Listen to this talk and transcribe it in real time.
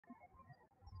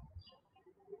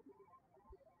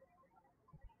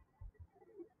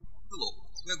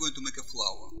we are going to make a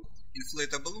flower.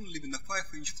 Inflate a balloon leaving a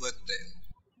 5-inch flat tail.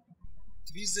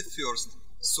 Twist the first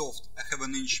soft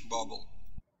 1/2-inch bubble.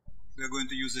 We are going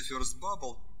to use the first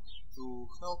bubble to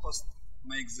help us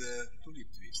make the tulip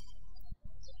twist.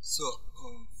 So,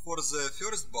 for the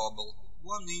first bubble,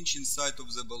 1 inch inside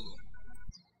of the balloon.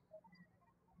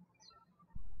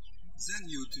 Then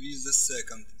you twist the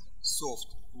second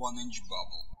soft 1-inch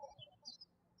bubble.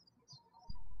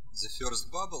 The first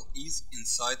bubble is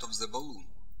inside of the balloon.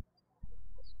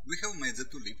 We have made the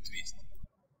tulip twist.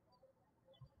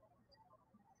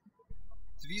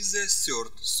 Twist the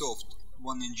third soft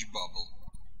 1-inch bubble.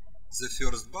 The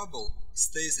first bubble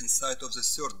stays inside of the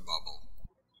third bubble.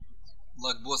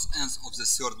 Lock both ends of the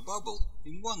third bubble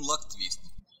in one lock twist.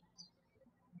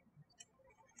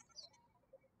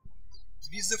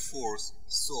 Twist the fourth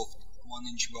soft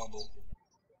 1-inch bubble.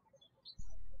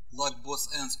 Lock both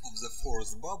ends of the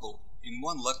fourth bubble in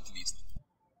one lock twist.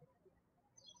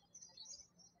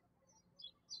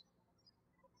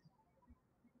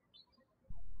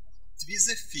 Twist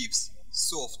the fifth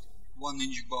soft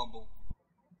 1-inch bubble.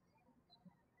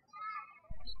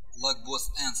 Lock both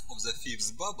ends of the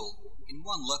fifth bubble in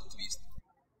one lock twist.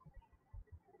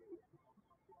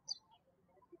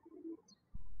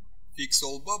 Fix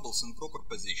all bubbles in proper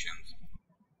positions.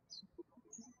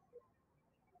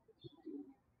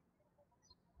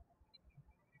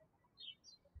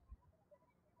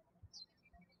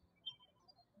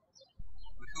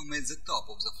 We have made the top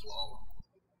of the flower.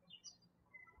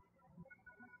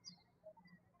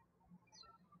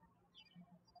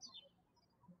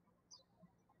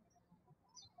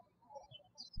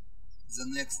 The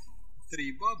next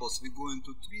 3 bubbles we're going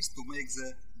to twist to make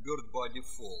the bird body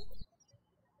fold.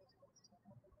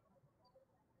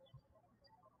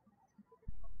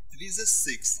 Twist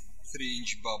the 6th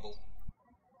 3-inch bubble.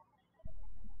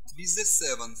 Twist the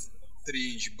 7th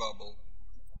 3-inch bubble.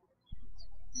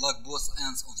 Lock both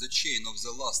ends of the chain of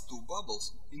the last 2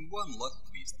 bubbles in one lock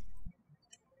twist.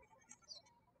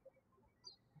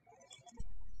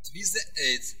 Twist the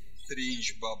 8th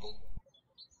 3-inch bubble.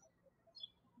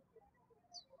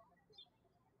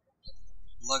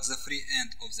 Lock the free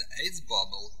end of the 8th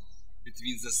bubble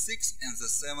between the 6th and the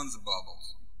 7th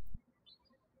bubbles.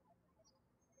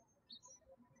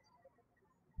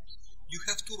 You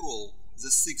have to roll the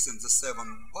 6th and the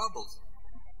 7th bubbles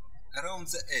around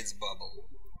the 8th bubble.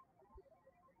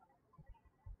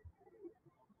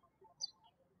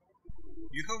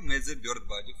 You have made the bird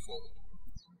body fold.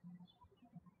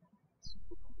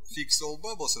 Fix all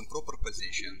bubbles in proper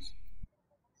positions.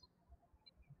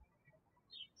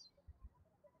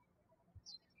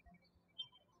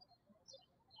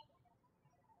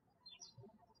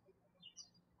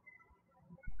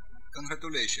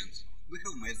 Congratulations, we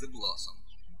have made the blossom.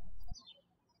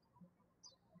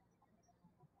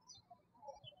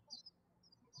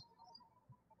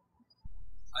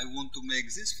 I want to make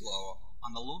this flower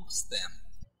on a long stem,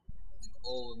 and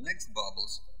all the next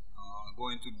bubbles are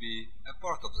going to be a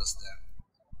part of the stem.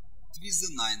 Twist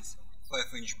the 9th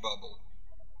 5-inch bubble.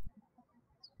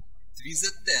 Twist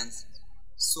the 10th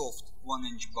soft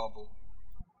 1-inch bubble.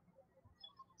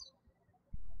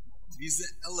 Twist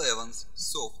the 11th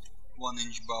soft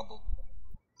 1-inch bubble.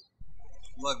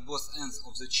 Lock both ends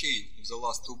of the chain of the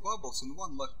last 2 bubbles in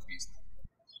one lock twist.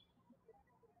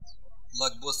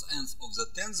 Lock both ends of the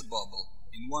 10th bubble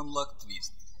in one lock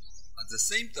twist. At the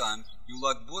same time, you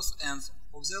lock both ends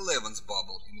of the 11th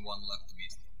bubble in one lock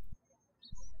twist.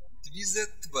 Twist the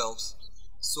 12th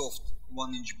soft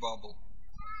 1-inch bubble.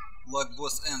 Lock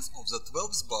both ends of the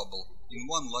 12th bubble in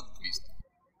one lock twist.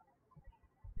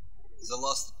 The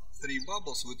last 3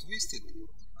 bubbles we twisted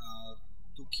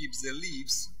to keep the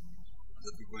leaves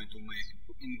that we're going to make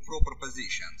in proper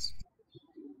positions.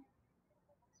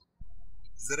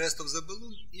 The rest of the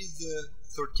balloon is the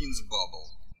 13th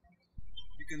bubble.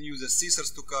 You can use the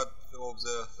scissors to cut off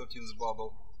the 13th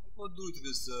bubble, or do it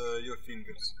with your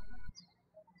fingers.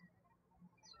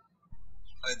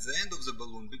 At the end of the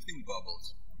balloon between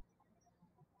bubbles.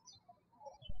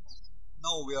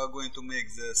 Now we are going to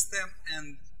make the stem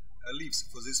and leaves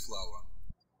for this flower.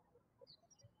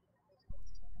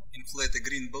 Inflate a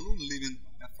green balloon leaving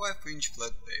a 5-inch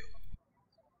flat tail.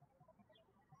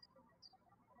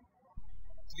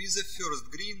 Twist the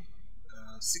first green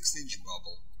 6-inch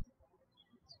bubble.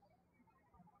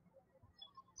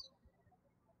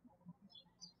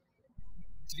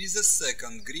 Twist the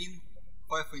second green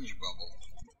 5-inch bubble.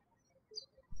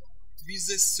 Twist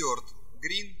the third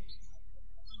green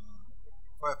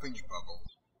 5-inch bubble.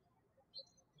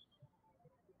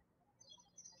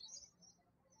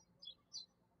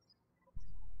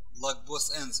 Lock both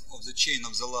ends of the chain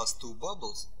of the last 2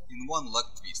 bubbles in one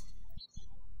lock twist.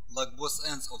 Lock both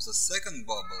ends of the second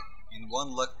bubble in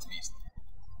one lock twist.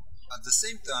 At the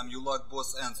same time, you lock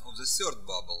both ends of the third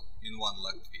bubble in one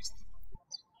lock twist.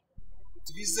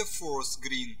 Twist the fourth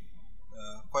green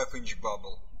 5-inch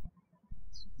bubble.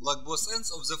 Lock both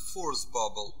ends of the fourth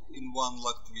bubble in one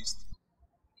lock twist.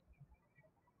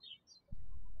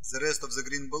 The rest of the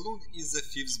green balloon is the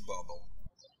fifth bubble.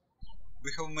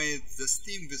 We have made the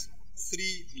stem with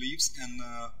 3 leaves and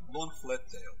a long flat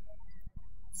tail.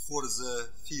 For the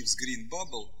fifth green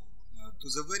bubble, to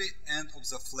the very end of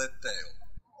the flat tail.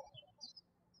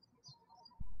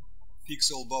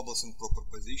 Fix all bubbles in proper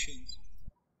positions.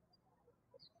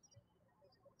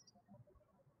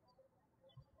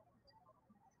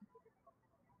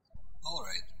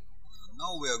 Alright,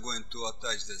 now we are going to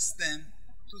attach the stem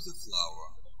to the flower.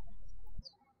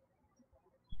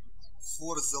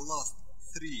 For the last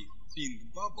 3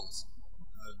 pink bubbles,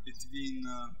 between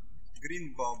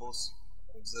green bubbles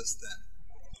of the stem,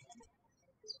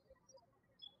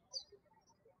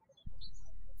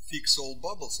 fix all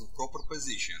bubbles in proper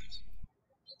positions.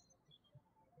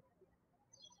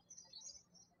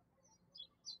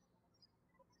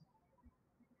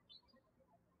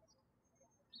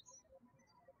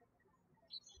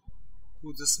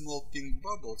 Put the small pink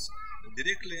bubbles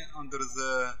directly under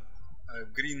the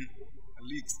green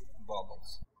leaves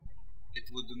bubbles. It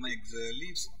would make the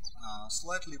leaves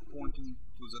slightly pointing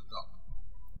to the top.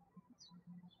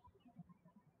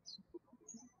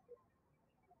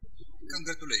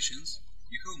 Congratulations,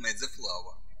 you have made the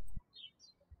flower.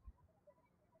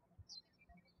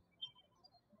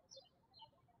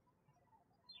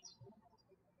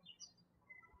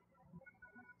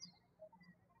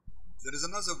 There is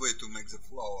another way to make the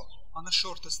flower on a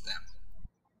shorter stem.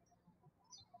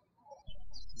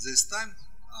 This time,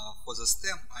 for the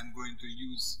stem, I'm going to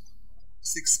use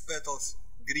 6 petals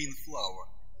green flower.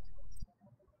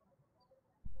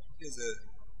 Here's a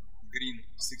green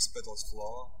 6 petals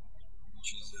flower,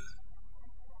 which is a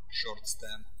short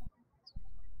stem.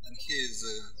 And here is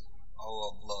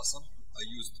our blossom. I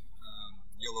used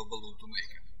yellow balloon to make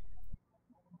it.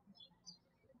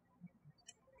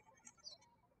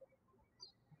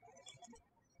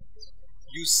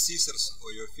 Use scissors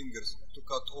or your fingers to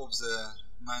cut off the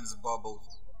 9th bubble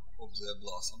of the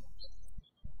blossom.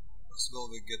 As well,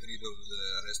 we get rid of the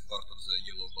rest part of the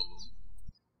yellow balloon.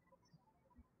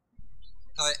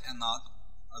 Tie a knot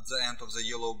at the end of the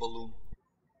yellow balloon.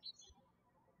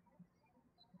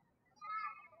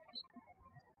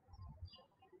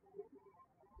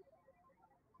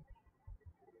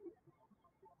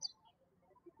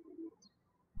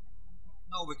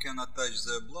 Now we can attach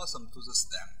the blossom to the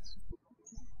stem.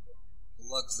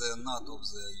 Lock the knot of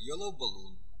the yellow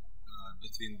balloon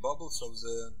between bubbles of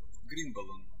the green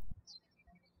balloon.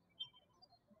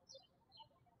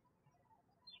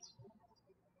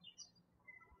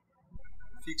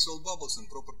 Fix all bubbles in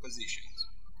proper positions.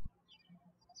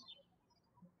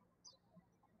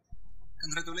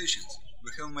 Congratulations,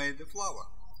 we have made a flower.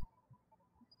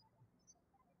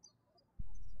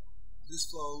 This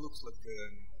flower looks like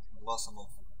a blossom of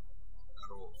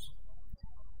a rose.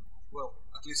 Well,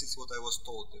 at least it's what I was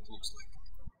told it looks like.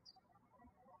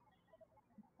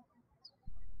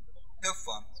 Have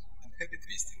fun and happy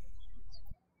twisting!